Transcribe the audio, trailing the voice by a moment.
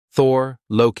Thor,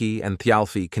 Loki, and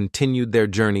Thjalfi continued their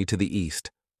journey to the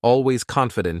east, always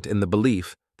confident in the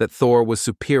belief that Thor was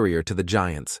superior to the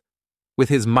giants. With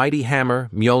his mighty hammer,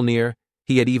 Mjolnir,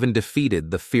 he had even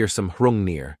defeated the fearsome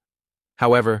Hrungnir.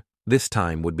 However, this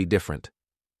time would be different.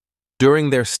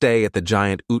 During their stay at the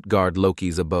giant Utgard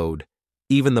Loki's abode,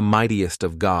 even the mightiest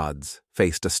of gods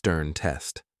faced a stern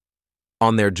test.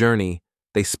 On their journey,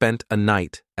 they spent a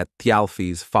night at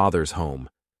Thjalfi's father's home,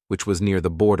 which was near the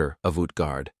border of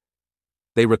Utgard.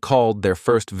 They recalled their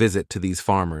first visit to these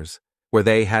farmers, where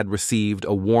they had received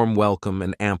a warm welcome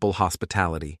and ample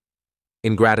hospitality.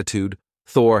 In gratitude,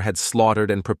 Thor had slaughtered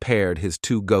and prepared his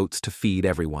 2 goats to feed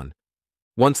everyone.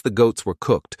 Once the goats were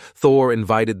cooked, Thor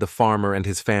invited the farmer and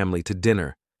his family to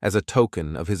dinner as a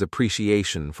token of his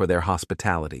appreciation for their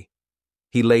hospitality.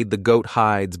 He laid the goat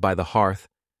hides by the hearth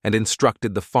and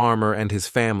instructed the farmer and his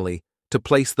family to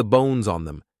place the bones on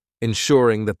them,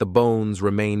 ensuring that the bones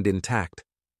remained intact.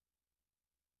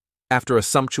 After a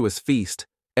sumptuous feast,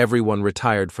 everyone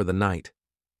retired for the night.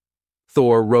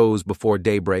 Thor rose before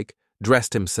daybreak,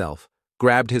 dressed himself,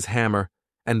 grabbed his hammer,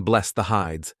 and blessed the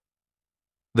hides.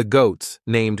 The goats,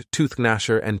 named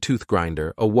Toothgnasher and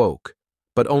Toothgrinder, awoke,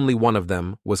 but only one of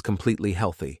them was completely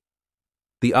healthy.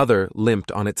 The other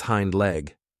limped on its hind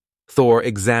leg. Thor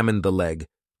examined the leg,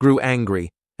 grew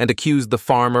angry, and accused the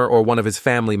farmer or one of his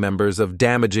family members of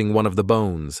damaging one of the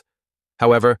bones.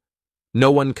 However, no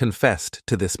one confessed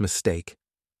to this mistake.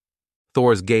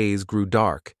 Thor's gaze grew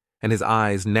dark, and his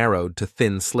eyes narrowed to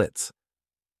thin slits.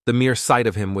 The mere sight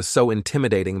of him was so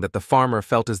intimidating that the farmer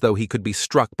felt as though he could be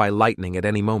struck by lightning at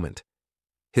any moment.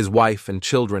 His wife and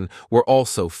children were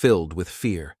also filled with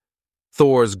fear.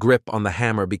 Thor's grip on the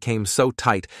hammer became so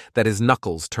tight that his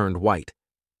knuckles turned white.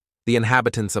 The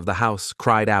inhabitants of the house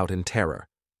cried out in terror.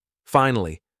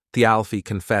 Finally, Thjalfi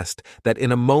confessed that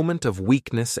in a moment of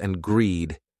weakness and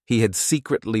greed, he had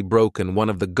secretly broken one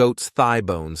of the goat's thigh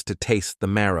bones to taste the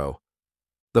marrow.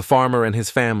 The farmer and his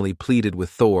family pleaded with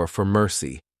Thor for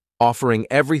mercy, offering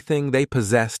everything they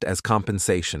possessed as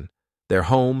compensation: their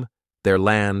home, their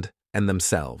land, and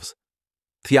themselves.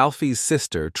 Thjalfi's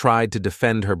sister tried to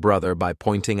defend her brother by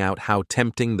pointing out how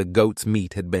tempting the goat's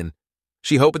meat had been.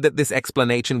 She hoped that this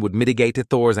explanation would mitigate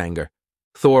Thor's anger.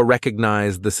 Thor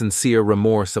recognized the sincere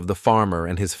remorse of the farmer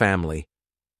and his family.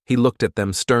 He looked at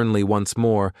them sternly once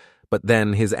more, but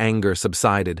then his anger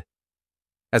subsided.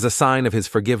 As a sign of his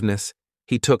forgiveness,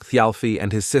 he took Thjalfi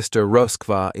and his sister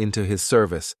Röskva into his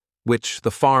service, which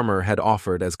the farmer had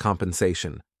offered as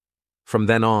compensation. From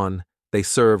then on, they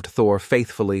served Thor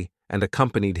faithfully and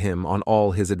accompanied him on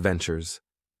all his adventures.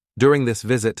 During this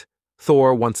visit,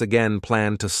 Thor once again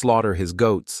planned to slaughter his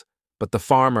goats, but the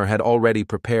farmer had already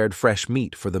prepared fresh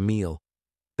meat for the meal.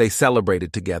 They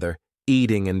celebrated together,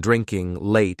 eating and drinking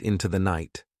late into the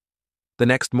night. The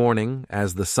next morning,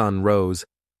 as the sun rose,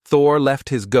 Thor left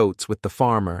his goats with the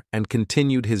farmer and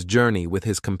continued his journey with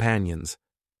his companions.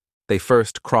 They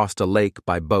first crossed a lake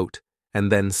by boat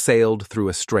and then sailed through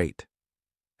a strait.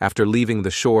 After leaving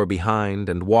the shore behind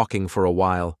and walking for a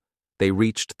while, they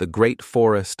reached the great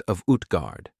forest of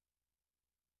Utgard.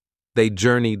 They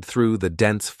journeyed through the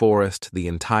dense forest the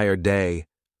entire day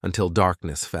until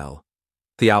darkness fell.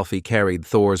 Thjalfi carried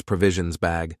Thor's provisions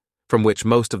bag, from which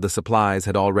most of the supplies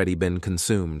had already been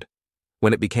consumed.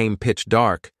 When it became pitch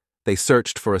dark, they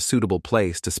searched for a suitable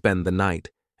place to spend the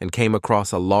night and came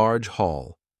across a large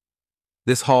hall.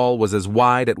 This hall was as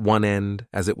wide at one end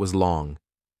as it was long.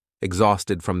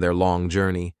 Exhausted from their long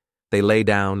journey, they lay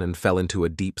down and fell into a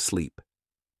deep sleep.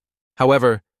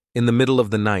 However, in the middle of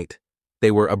the night,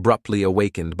 they were abruptly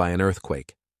awakened by an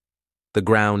earthquake. The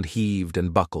ground heaved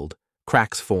and buckled,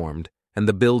 cracks formed, and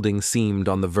the building seemed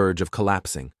on the verge of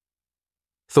collapsing.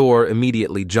 Thor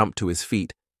immediately jumped to his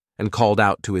feet and called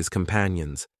out to his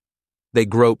companions. They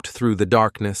groped through the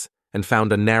darkness and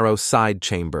found a narrow side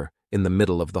chamber in the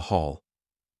middle of the hall.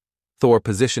 Thor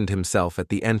positioned himself at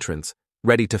the entrance,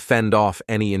 ready to fend off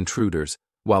any intruders,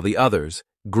 while the others,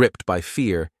 gripped by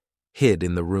fear, hid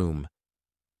in the room.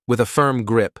 With a firm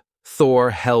grip,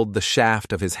 Thor held the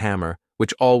shaft of his hammer,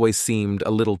 which always seemed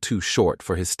a little too short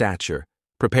for his stature,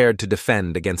 prepared to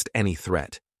defend against any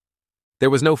threat. There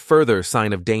was no further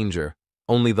sign of danger,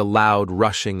 only the loud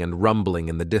rushing and rumbling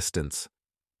in the distance.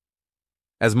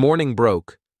 As morning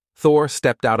broke, Thor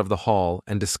stepped out of the hall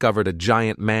and discovered a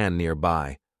giant man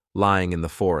nearby, lying in the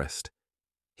forest.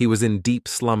 He was in deep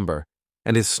slumber,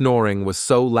 and his snoring was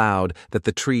so loud that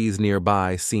the trees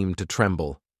nearby seemed to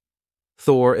tremble.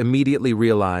 Thor immediately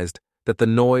realized that the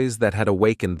noise that had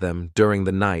awakened them during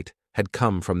the night had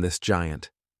come from this giant.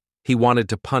 He wanted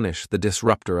to punish the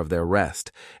disruptor of their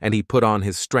rest, and he put on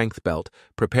his strength belt,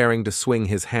 preparing to swing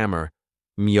his hammer,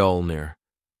 Mjolnir.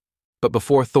 But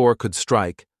before Thor could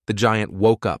strike, the giant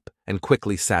woke up and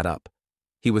quickly sat up.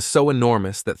 He was so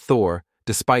enormous that Thor,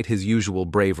 despite his usual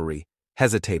bravery,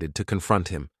 hesitated to confront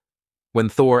him. When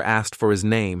Thor asked for his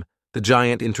name, the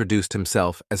giant introduced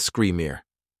himself as Skrymir.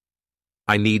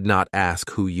 "I need not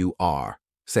ask who you are,"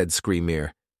 said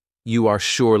Skrymir. "You are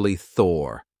surely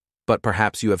Thor, but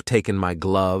perhaps you have taken my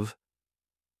glove?"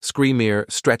 Skrymir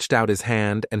stretched out his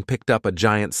hand and picked up a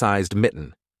giant-sized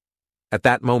mitten. At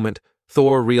that moment,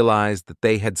 Thor realized that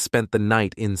they had spent the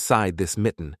night inside this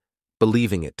mitten,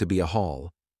 believing it to be a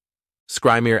hall.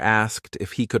 Skrymir asked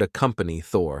if he could accompany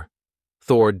Thor.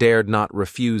 Thor dared not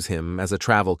refuse him as a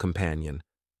travel companion,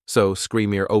 so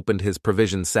Skrymir opened his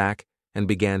provision sack and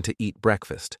began to eat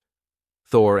breakfast.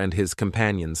 Thor and his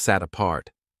companions sat apart.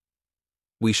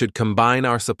 "We should combine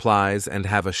our supplies and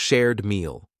have a shared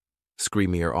meal,"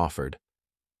 Skrymir offered.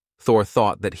 Thor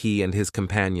thought that he and his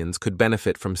companions could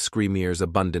benefit from Skrymir's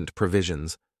abundant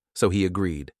provisions, so he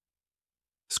agreed.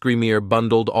 Skrymir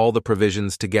bundled all the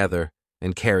provisions together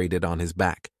and carried it on his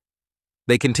back.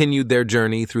 They continued their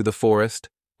journey through the forest,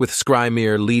 with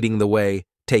Skrymir leading the way,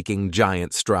 taking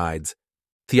giant strides.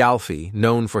 Thjalfi,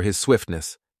 known for his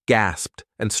swiftness, gasped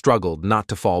and struggled not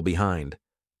to fall behind.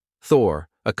 Thor,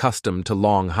 accustomed to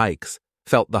long hikes,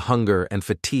 felt the hunger and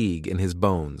fatigue in his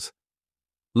bones.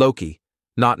 Loki,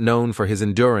 not known for his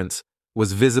endurance,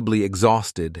 was visibly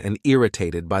exhausted and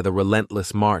irritated by the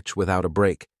relentless march without a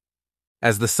break.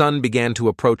 As the sun began to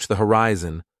approach the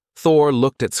horizon, Thor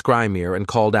looked at Skrymir and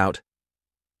called out,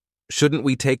 "Shouldn't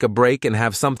we take a break and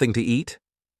have something to eat?"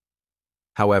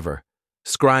 However,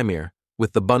 Skrymir,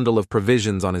 with the bundle of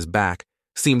provisions on his back,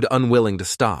 seemed unwilling to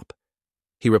stop.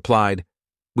 He replied,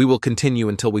 "We will continue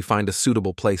until we find a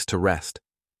suitable place to rest."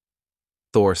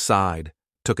 Thor sighed,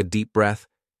 took a deep breath,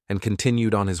 and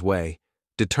continued on his way,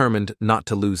 determined not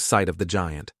to lose sight of the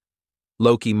giant.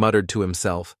 Loki muttered to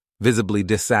himself, visibly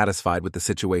dissatisfied with the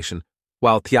situation,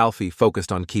 while Thjalfi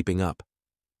focused on keeping up.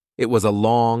 It was a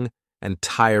long and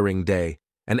tiring day,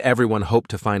 and everyone hoped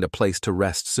to find a place to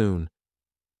rest soon.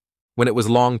 When it was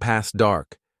long past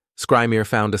dark, Skrymir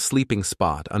found a sleeping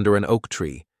spot under an oak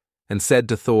tree and said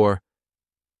to Thor,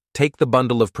 "Take the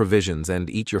bundle of provisions and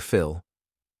eat your fill."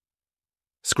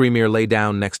 Skrymir lay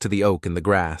down next to the oak in the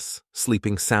grass,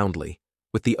 sleeping soundly,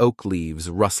 with the oak leaves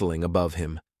rustling above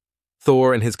him.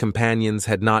 Thor and his companions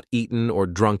had not eaten or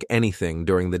drunk anything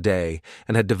during the day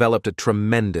and had developed a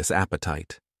tremendous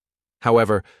appetite.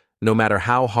 However, no matter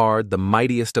how hard the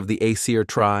mightiest of the Aesir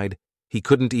tried, he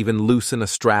couldn't even loosen a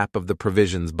strap of the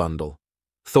provisions bundle.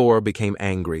 Thor became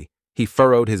angry. He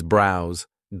furrowed his brows,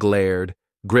 glared,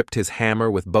 gripped his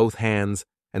hammer with both hands,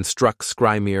 and struck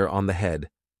Skrymir on the head.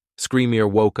 Skrymir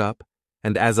woke up,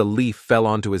 and as a leaf fell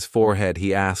onto his forehead,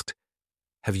 he asked,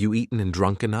 "Have you eaten and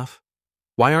drunk enough?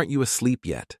 Why aren't you asleep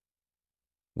yet?"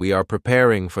 "We are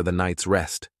preparing for the night's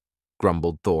rest,"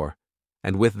 grumbled Thor,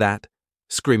 and with that,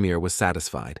 Skrymir was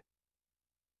satisfied.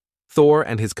 Thor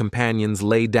and his companions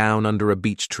lay down under a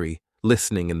beech tree,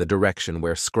 listening in the direction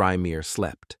where Skrymir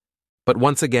slept. But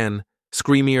once again,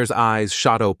 Skrymir's eyes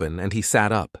shot open and he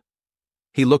sat up.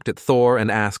 He looked at Thor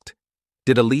and asked,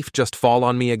 "Did a leaf just fall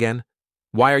on me again?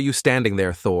 Why are you standing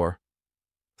there, Thor?"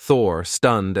 Thor,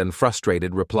 stunned and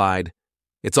frustrated, replied,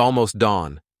 "It's almost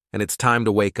dawn, and it's time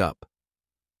to wake up."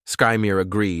 Skrymir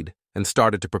agreed and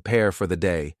started to prepare for the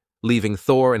day, leaving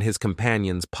Thor and his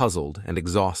companions puzzled and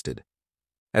exhausted.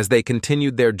 As they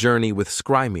continued their journey with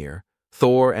Skrymir,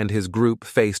 Thor and his group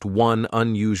faced one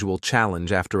unusual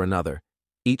challenge after another,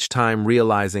 each time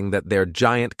realizing that their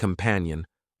giant companion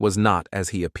was not as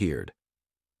he appeared.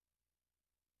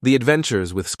 The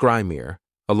adventures with Skrymir,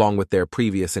 along with their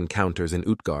previous encounters in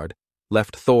Utgard,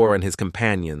 left Thor and his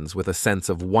companions with a sense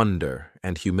of wonder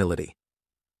and humility.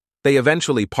 They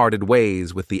eventually parted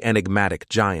ways with the enigmatic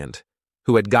giant,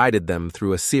 who had guided them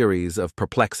through a series of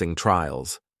perplexing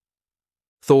trials.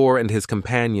 Thor and his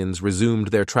companions resumed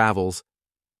their travels,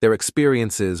 their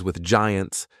experiences with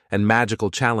giants and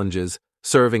magical challenges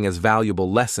serving as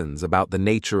valuable lessons about the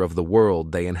nature of the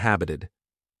world they inhabited.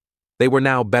 They were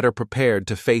now better prepared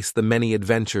to face the many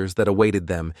adventures that awaited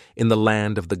them in the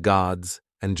land of the gods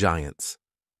and giants.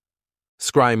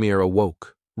 Skrymir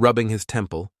awoke, rubbing his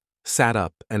temple, sat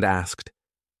up and asked,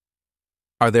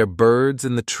 "Are there birds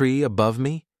in the tree above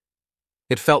me?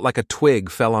 It felt like a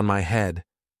twig fell on my head.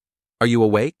 Are you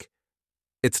awake?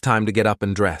 It's time to get up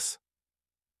and dress."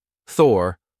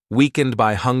 Thor, weakened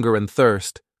by hunger and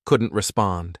thirst, couldn't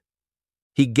respond.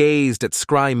 He gazed at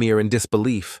Skrymir in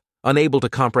disbelief, unable to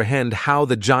comprehend how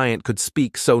the giant could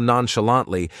speak so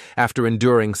nonchalantly after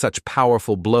enduring such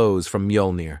powerful blows from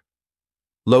Mjolnir.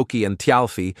 Loki and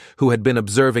Thjalfi, who had been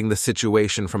observing the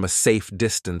situation from a safe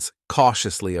distance,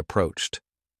 cautiously approached.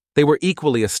 They were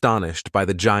equally astonished by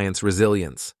the giant's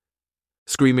resilience.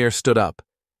 Skrymir stood up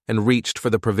and reached for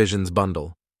the provisions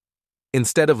bundle.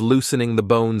 Instead of loosening the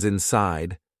bones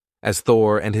inside, as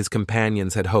Thor and his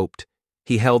companions had hoped,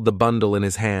 he held the bundle in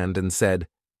his hand and said,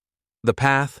 "The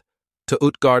path to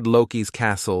Utgard Loki's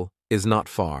castle is not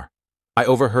far. I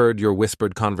overheard your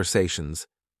whispered conversations.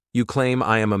 You claim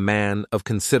I am a man of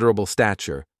considerable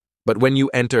stature, but when you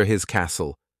enter his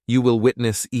castle, you will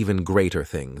witness even greater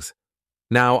things.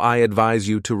 Now I advise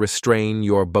you to restrain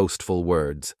your boastful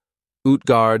words.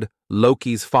 Utgard,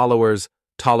 Loki's followers,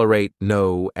 tolerate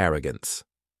no arrogance."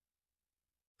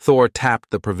 Thor tapped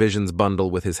the provisions bundle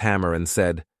with his hammer and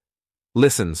said,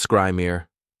 "Listen, Skrymir."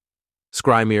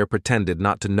 Skrymir pretended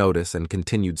not to notice and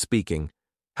continued speaking.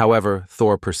 However,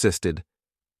 Thor persisted.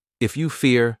 "If you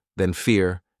fear, then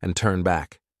fear and turn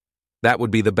back. That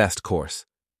would be the best course.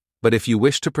 But if you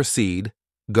wish to proceed,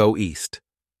 go east.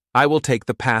 I will take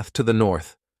the path to the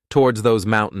north, towards those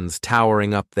mountains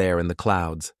towering up there in the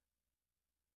clouds."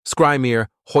 Skrymir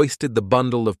hoisted the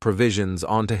bundle of provisions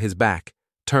onto his back,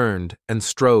 turned, and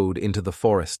strode into the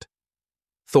forest.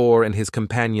 Thor and his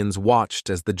companions watched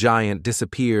as the giant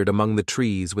disappeared among the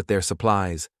trees with their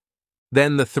supplies.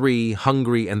 Then the three,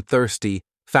 hungry and thirsty,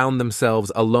 found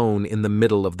themselves alone in the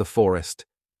middle of the forest.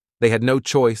 They had no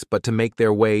choice but to make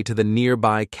their way to the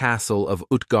nearby castle of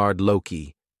Utgard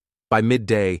Loki. By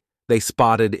midday, they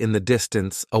spotted in the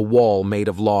distance a wall made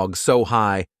of logs so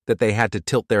high that they had to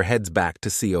tilt their heads back to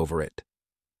see over it.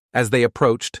 As they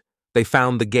approached, they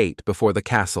found the gate before the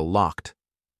castle locked.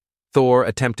 Thor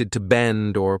attempted to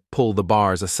bend or pull the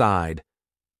bars aside,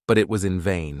 but it was in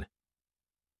vain.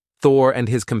 Thor and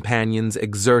his companions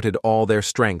exerted all their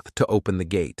strength to open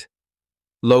the gate.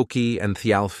 Loki and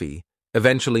Thjalfi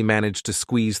eventually managed to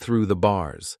squeeze through the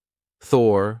bars.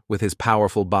 Thor, with his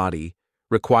powerful body,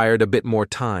 required a bit more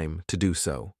time to do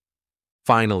so.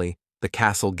 Finally, the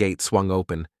castle gate swung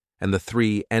open, and the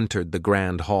three entered the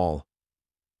grand hall.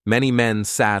 Many men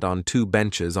sat on two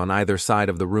benches on either side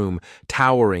of the room,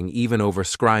 towering even over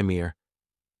Skrymir.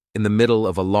 In the middle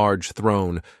of a large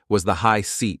throne was the high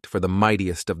seat for the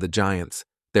mightiest of the giants,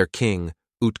 their king,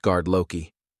 Utgard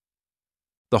Loki.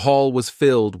 The hall was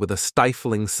filled with a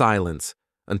stifling silence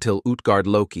until Utgard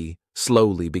Loki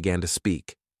slowly began to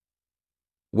speak.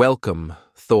 "Welcome,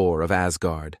 Thor of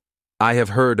Asgard. I have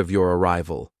heard of your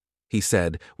arrival," he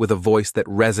said with a voice that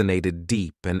resonated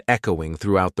deep and echoing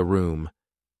throughout the room.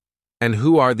 "And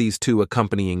who are these two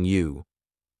accompanying you?"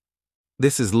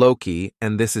 "This is Loki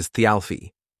and this is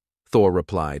Thjalfi," Thor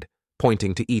replied,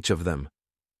 pointing to each of them.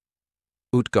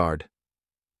 "Utgard."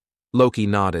 Loki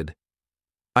nodded.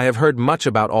 "I have heard much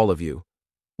about all of you.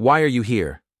 Why are you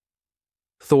here?"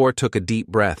 Thor took a deep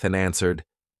breath and answered,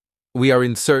 "We are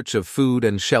in search of food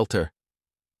and shelter.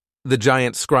 The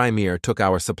giant Skrymir took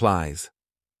our supplies."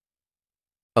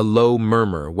 A low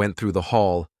murmur went through the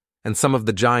hall, and some of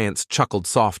the giants chuckled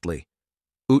softly.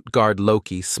 Utgard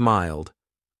Loki smiled,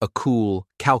 a cool,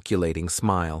 calculating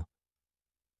smile.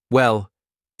 "Well,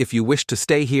 if you wish to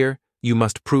stay here, you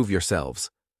must prove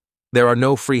yourselves. There are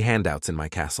no free handouts in my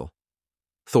castle."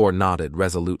 Thor nodded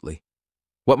resolutely.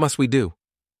 "What must we do?"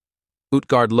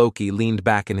 Utgard Loki leaned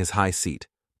back in his high seat,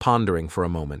 pondering for a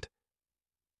moment.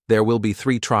 "There will be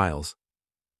 3 trials.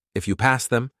 If you pass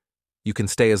them, you can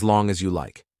stay as long as you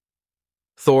like."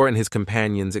 Thor and his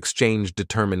companions exchanged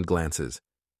determined glances.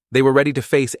 They were ready to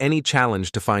face any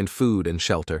challenge to find food and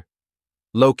shelter.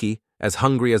 Loki, as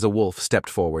hungry as a wolf, stepped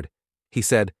forward. He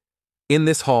said, "In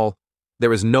this hall,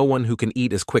 there is no one who can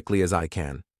eat as quickly as I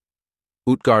can."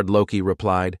 Utgard Loki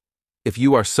replied, "If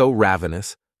you are so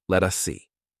ravenous, let us see."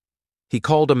 He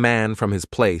called a man from his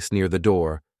place near the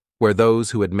door, where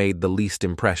those who had made the least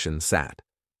impression sat.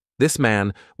 This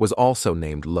man was also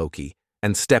named Loki,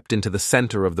 and stepped into the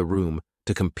center of the room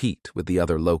to compete with the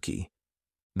other Loki.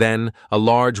 Then a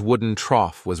large wooden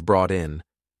trough was brought in,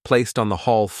 placed on the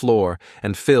hall floor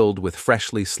and filled with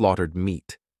freshly slaughtered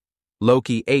meat.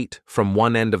 Loki ate from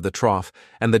one end of the trough,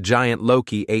 and the giant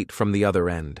Loki ate from the other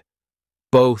end.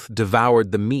 Both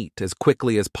devoured the meat as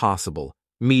quickly as possible,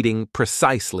 meeting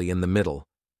precisely in the middle.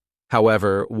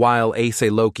 However, while Ase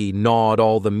Loki gnawed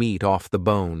all the meat off the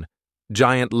bone,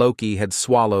 giant Loki had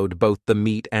swallowed both the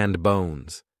meat and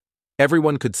bones.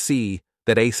 Everyone could see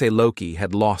that Ase Loki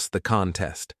had lost the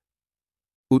contest.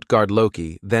 Utgard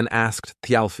Loki then asked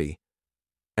Thjalfi,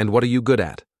 "And what are you good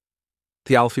at?"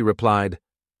 Thjalfi replied,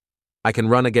 "I can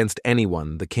run against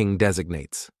anyone the king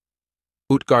designates."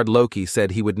 Utgard Loki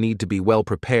said he would need to be well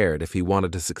prepared if he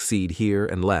wanted to succeed here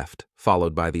and left,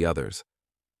 followed by the others.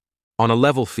 On a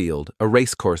level field, a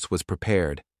racecourse was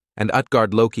prepared, and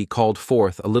Utgard Loki called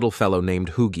forth a little fellow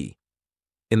named Hugi.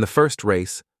 In the first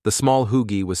race, the small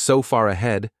Hugi was so far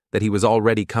ahead that he was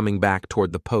already coming back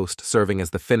toward the post serving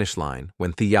as the finish line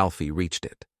when Thialfi reached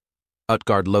it.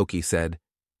 Utgard Loki said,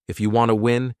 "If you want to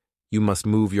win, you must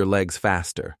move your legs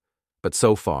faster, but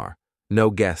so far, no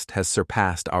guest has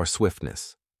surpassed our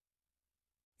swiftness."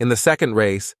 In the second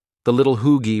race, the little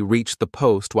Hugi reached the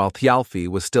post while Thialfi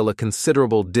was still a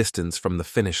considerable distance from the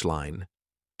finish line.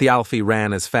 Thialfi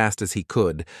ran as fast as he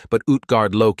could, but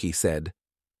Utgard Loki said,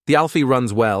 "Thialfi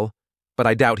runs well, but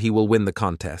I doubt he will win the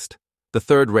contest. The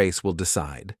third race will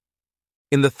decide."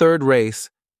 In the third race,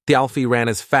 Thialfi ran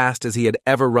as fast as he had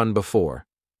ever run before.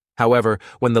 However,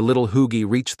 when the little Hugi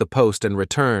reached the post and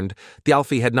returned,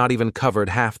 Thialfi had not even covered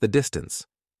half the distance.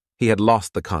 He had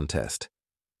lost the contest.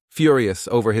 Furious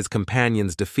over his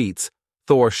companion's defeats,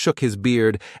 Thor shook his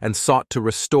beard and sought to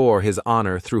restore his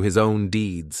honor through his own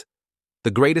deeds.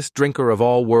 The greatest drinker of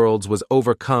all worlds was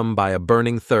overcome by a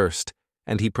burning thirst,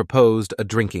 and he proposed a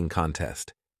drinking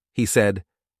contest. He said,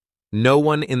 "No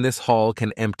one in this hall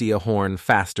can empty a horn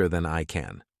faster than I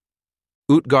can."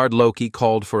 Utgard Loki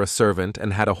called for a servant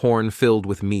and had a horn filled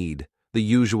with mead, the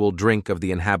usual drink of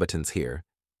the inhabitants here.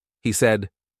 He said,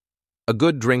 "A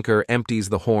good drinker empties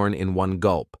the horn in one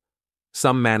gulp.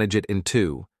 Some manage it in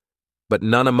two, but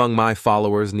none among my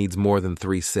followers needs more than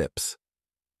 3 sips."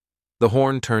 The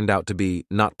horn turned out to be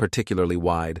not particularly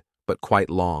wide, but quite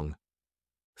long.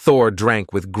 Thor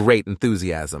drank with great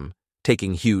enthusiasm,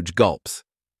 taking huge gulps.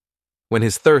 When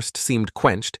his thirst seemed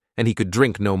quenched and he could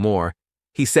drink no more,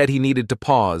 he said he needed to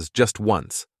pause just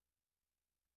once.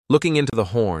 Looking into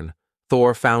the horn,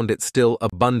 Thor found it still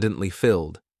abundantly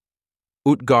filled.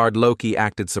 Utgard Loki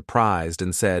acted surprised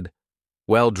and said,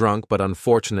 "Well drunk, but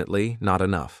unfortunately not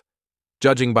enough.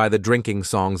 Judging by the drinking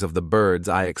songs of the birds,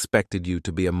 I expected you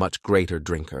to be a much greater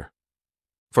drinker."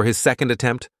 For his second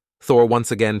attempt, Thor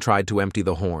once again tried to empty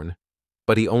the horn,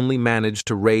 but he only managed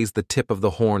to raise the tip of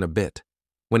the horn a bit.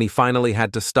 When he finally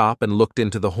had to stop and looked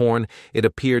into the horn, it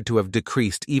appeared to have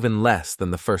decreased even less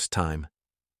than the first time.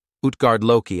 Utgard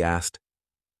Loki asked,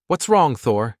 "What's wrong,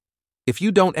 Thor? If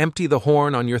you don't empty the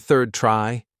horn on your third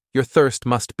try, your thirst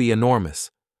must be enormous,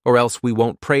 or else we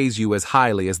won't praise you as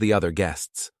highly as the other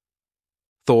guests."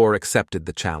 Thor accepted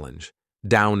the challenge,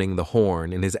 downing the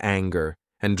horn in his anger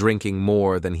and drinking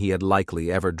more than he had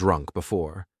likely ever drunk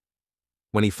before.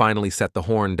 When he finally set the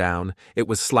horn down, it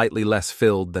was slightly less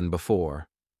filled than before.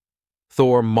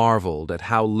 Thor marveled at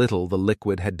how little the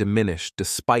liquid had diminished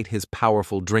despite his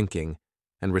powerful drinking,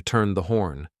 and returned the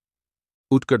horn.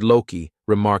 Utgard Loki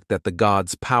remarked that the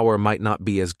gods' power might not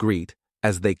be as great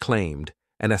as they claimed,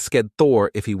 and asked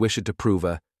Thor if he wished to prove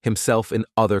himself in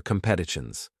other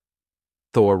competitions.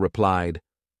 Thor replied,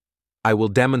 "I will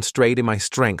demonstrate my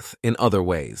strength in other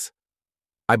ways.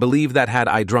 I believe that had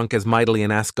I drunk as mightily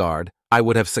in Asgard, I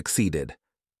would have succeeded.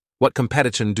 What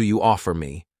competition do you offer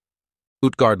me?"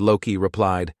 Utgard Loki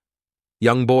replied,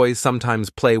 "Young boys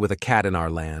sometimes play with a cat in our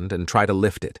land and try to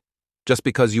lift it. Just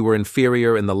because you were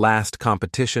inferior in the last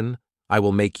competition, I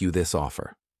will make you this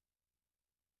offer."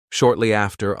 Shortly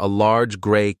after, a large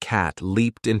gray cat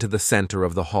leaped into the center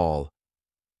of the hall.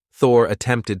 Thor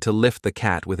attempted to lift the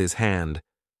cat with his hand,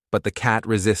 but the cat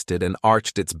resisted and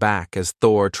arched its back as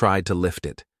Thor tried to lift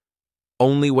it.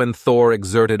 Only when Thor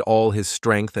exerted all his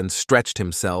strength and stretched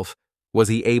himself was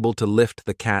he able to lift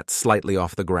the cat slightly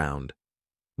off the ground.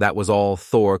 That was all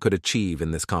Thor could achieve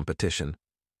in this competition.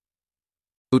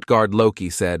 Utgard Loki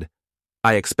said,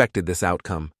 "I expected this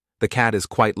outcome. The cat is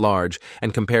quite large,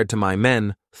 and compared to my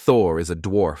men, Thor is a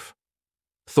dwarf."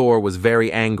 Thor was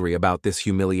very angry about this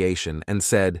humiliation and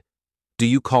said, "Do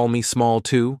you call me small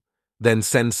too? Then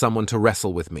send someone to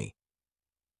wrestle with me."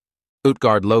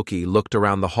 Utgard Loki looked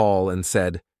around the hall and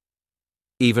said,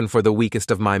 "Even for the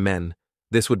weakest of my men,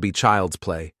 this would be child's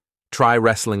play. Try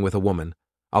wrestling with a woman.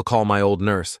 I'll call my old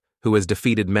nurse, who has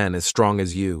defeated men as strong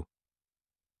as you."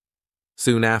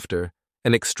 Soon after,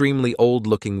 an extremely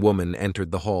old-looking woman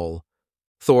entered the hall.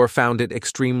 Thor found it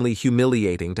extremely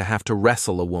humiliating to have to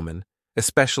wrestle a woman,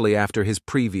 especially after his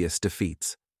previous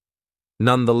defeats.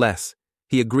 Nonetheless,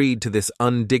 he agreed to this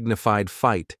undignified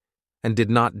fight and did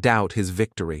not doubt his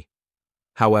victory.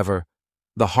 However,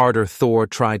 the harder Thor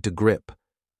tried to grip,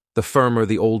 the firmer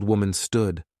the old woman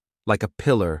stood, like a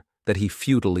pillar that he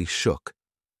futilely shook.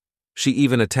 She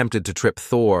even attempted to trip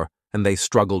Thor, and they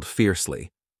struggled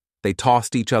fiercely. They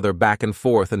tossed each other back and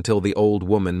forth until the old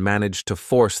woman managed to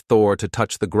force Thor to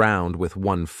touch the ground with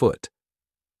one foot.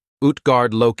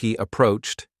 Utgard Loki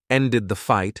approached, ended the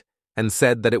fight, and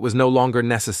said that it was no longer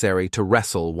necessary to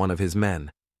wrestle one of his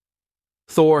men.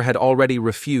 Thor had already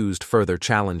refused further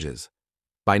challenges.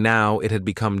 By now it had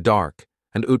become dark,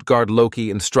 and Utgard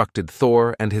Loki instructed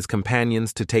Thor and his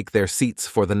companions to take their seats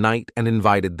for the night and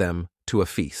invited them to a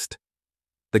feast.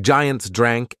 The giants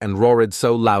drank and roared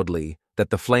so loudly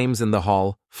that the flames in the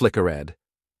hall flickered.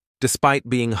 Despite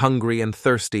being hungry and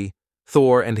thirsty,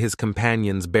 Thor and his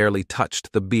companions barely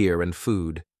touched the beer and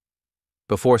food.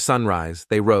 Before sunrise,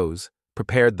 they rose,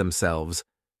 prepared themselves,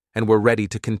 and were ready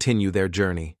to continue their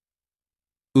journey.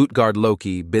 Utgard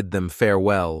Loki bid them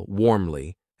farewell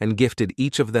warmly and gifted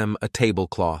each of them a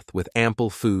tablecloth with ample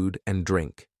food and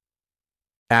drink.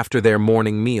 After their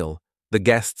morning meal, the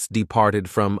guests departed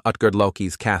from Utgard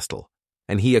Loki's castle,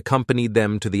 and he accompanied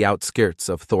them to the outskirts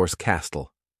of Thor's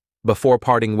castle. Before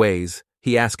parting ways,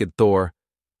 he asked Thor,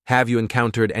 "Have you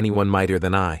encountered anyone mightier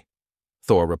than I?"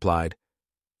 Thor replied,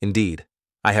 "Indeed,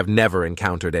 I have never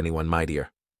encountered anyone mightier."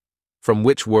 "From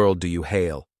which world do you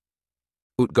hail?"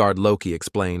 Utgard Loki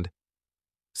explained,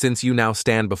 "Since you now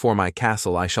stand before my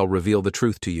castle, I shall reveal the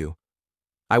truth to you.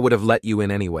 I would have let you in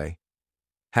anyway.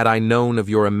 Had I known of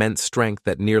your immense strength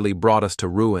that nearly brought us to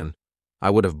ruin,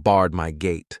 I would have barred my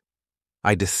gate.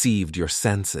 I deceived your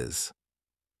senses."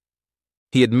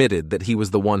 He admitted that he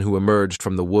was the one who emerged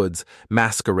from the woods,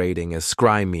 masquerading as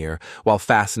Skrymir while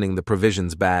fastening the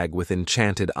provisions bag with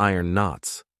enchanted iron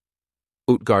knots.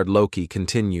 Utgard Loki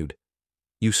continued,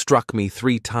 "You struck me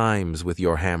 3 times with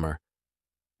your hammer.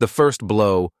 The first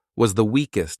blow was the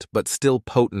weakest but still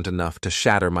potent enough to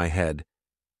shatter my head.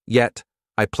 Yet,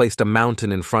 I placed a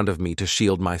mountain in front of me to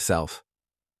shield myself.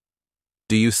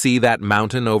 Do you see that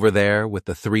mountain over there with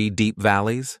the 3 deep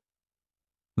valleys?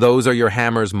 Those are your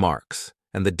hammer's marks,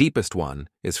 and the deepest one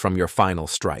is from your final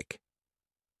strike."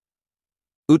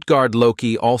 Utgard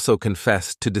Loki also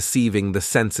confessed to deceiving the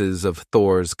senses of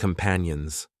Thor's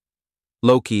companions.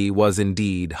 Loki was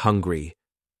indeed hungry,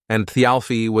 and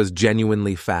Thjalfi was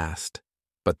genuinely fast,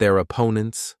 but their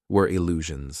opponents were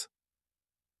illusions.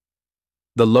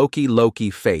 The Loki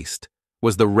faced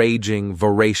was the raging,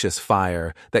 voracious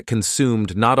fire that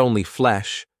consumed not only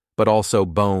flesh, but also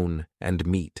bone and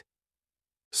meat.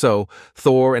 So,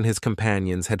 Thor and his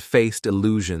companions had faced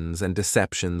illusions and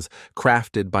deceptions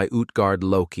crafted by Utgard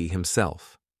Loki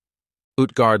himself.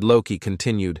 Utgard Loki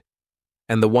continued,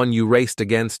 "And the one you raced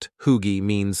against, Hugi,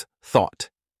 means thought.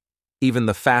 Even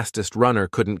the fastest runner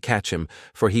couldn't catch him,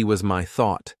 for he was my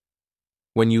thought.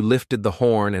 When you lifted the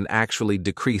horn and actually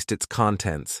decreased its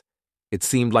contents, it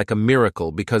seemed like a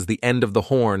miracle because the end of the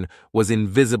horn was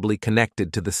invisibly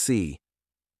connected to the sea.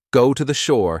 Go to the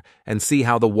shore and see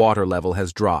how the water level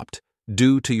has dropped,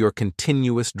 due to your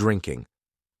continuous drinking.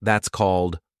 That's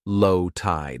called low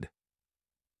tide."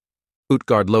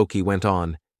 Utgard Loki went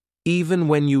on, "Even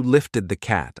when you lifted the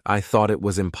cat, I thought it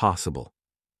was impossible.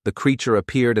 The creature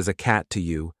appeared as a cat to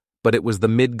you, but it was the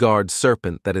Midgard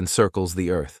serpent that encircles the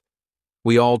earth.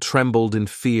 We all trembled in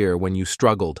fear when you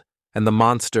struggled, and the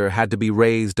monster had to be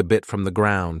raised a bit from the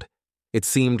ground. It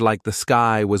seemed like the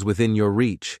sky was within your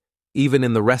reach. Even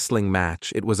in the wrestling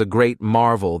match, it was a great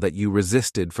marvel that you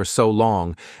resisted for so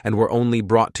long and were only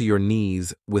brought to your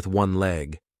knees with 1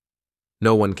 leg.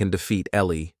 No one can defeat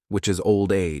Ellie, which is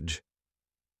old age."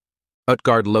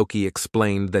 Utgard Loki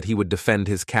explained that he would defend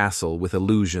his castle with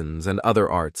illusions and other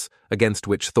arts against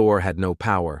which Thor had no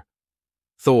power.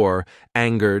 Thor,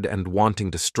 angered and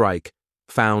wanting to strike,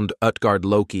 found Utgard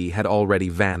Loki had already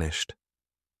vanished.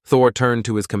 Thor turned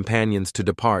to his companions to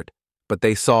depart, but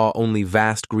they saw only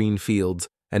vast green fields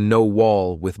and no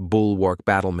wall with bulwark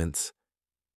battlements.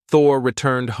 Thor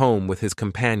returned home with his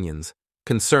companions,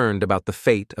 concerned about the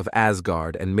fate of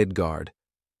Asgard and Midgard.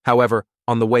 However,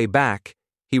 on the way back,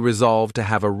 he resolved to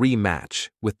have a rematch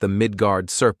with the Midgard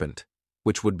serpent,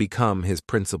 which would become his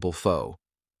principal foe.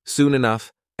 Soon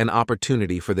enough, an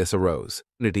opportunity for this arose.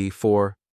 For